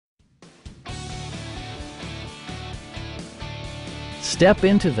Step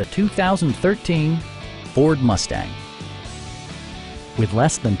into the 2013 Ford Mustang. With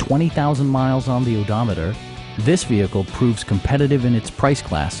less than 20,000 miles on the odometer, this vehicle proves competitive in its price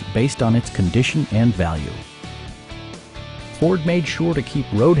class based on its condition and value. Ford made sure to keep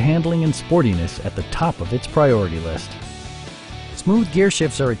road handling and sportiness at the top of its priority list. Smooth gear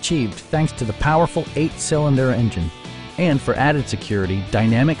shifts are achieved thanks to the powerful 8-cylinder engine. And for added security,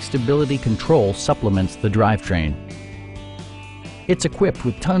 dynamic stability control supplements the drivetrain. It's equipped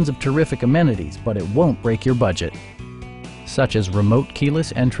with tons of terrific amenities, but it won't break your budget, such as remote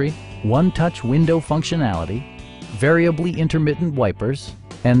keyless entry, one-touch window functionality, variably intermittent wipers,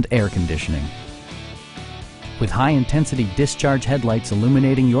 and air conditioning. With high-intensity discharge headlights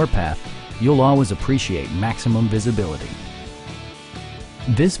illuminating your path, you'll always appreciate maximum visibility.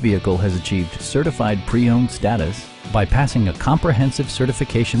 This vehicle has achieved certified pre-owned status by passing a comprehensive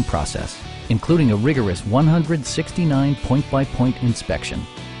certification process, including a rigorous 169 point-by-point inspection.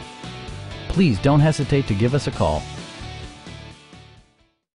 Please don't hesitate to give us a call.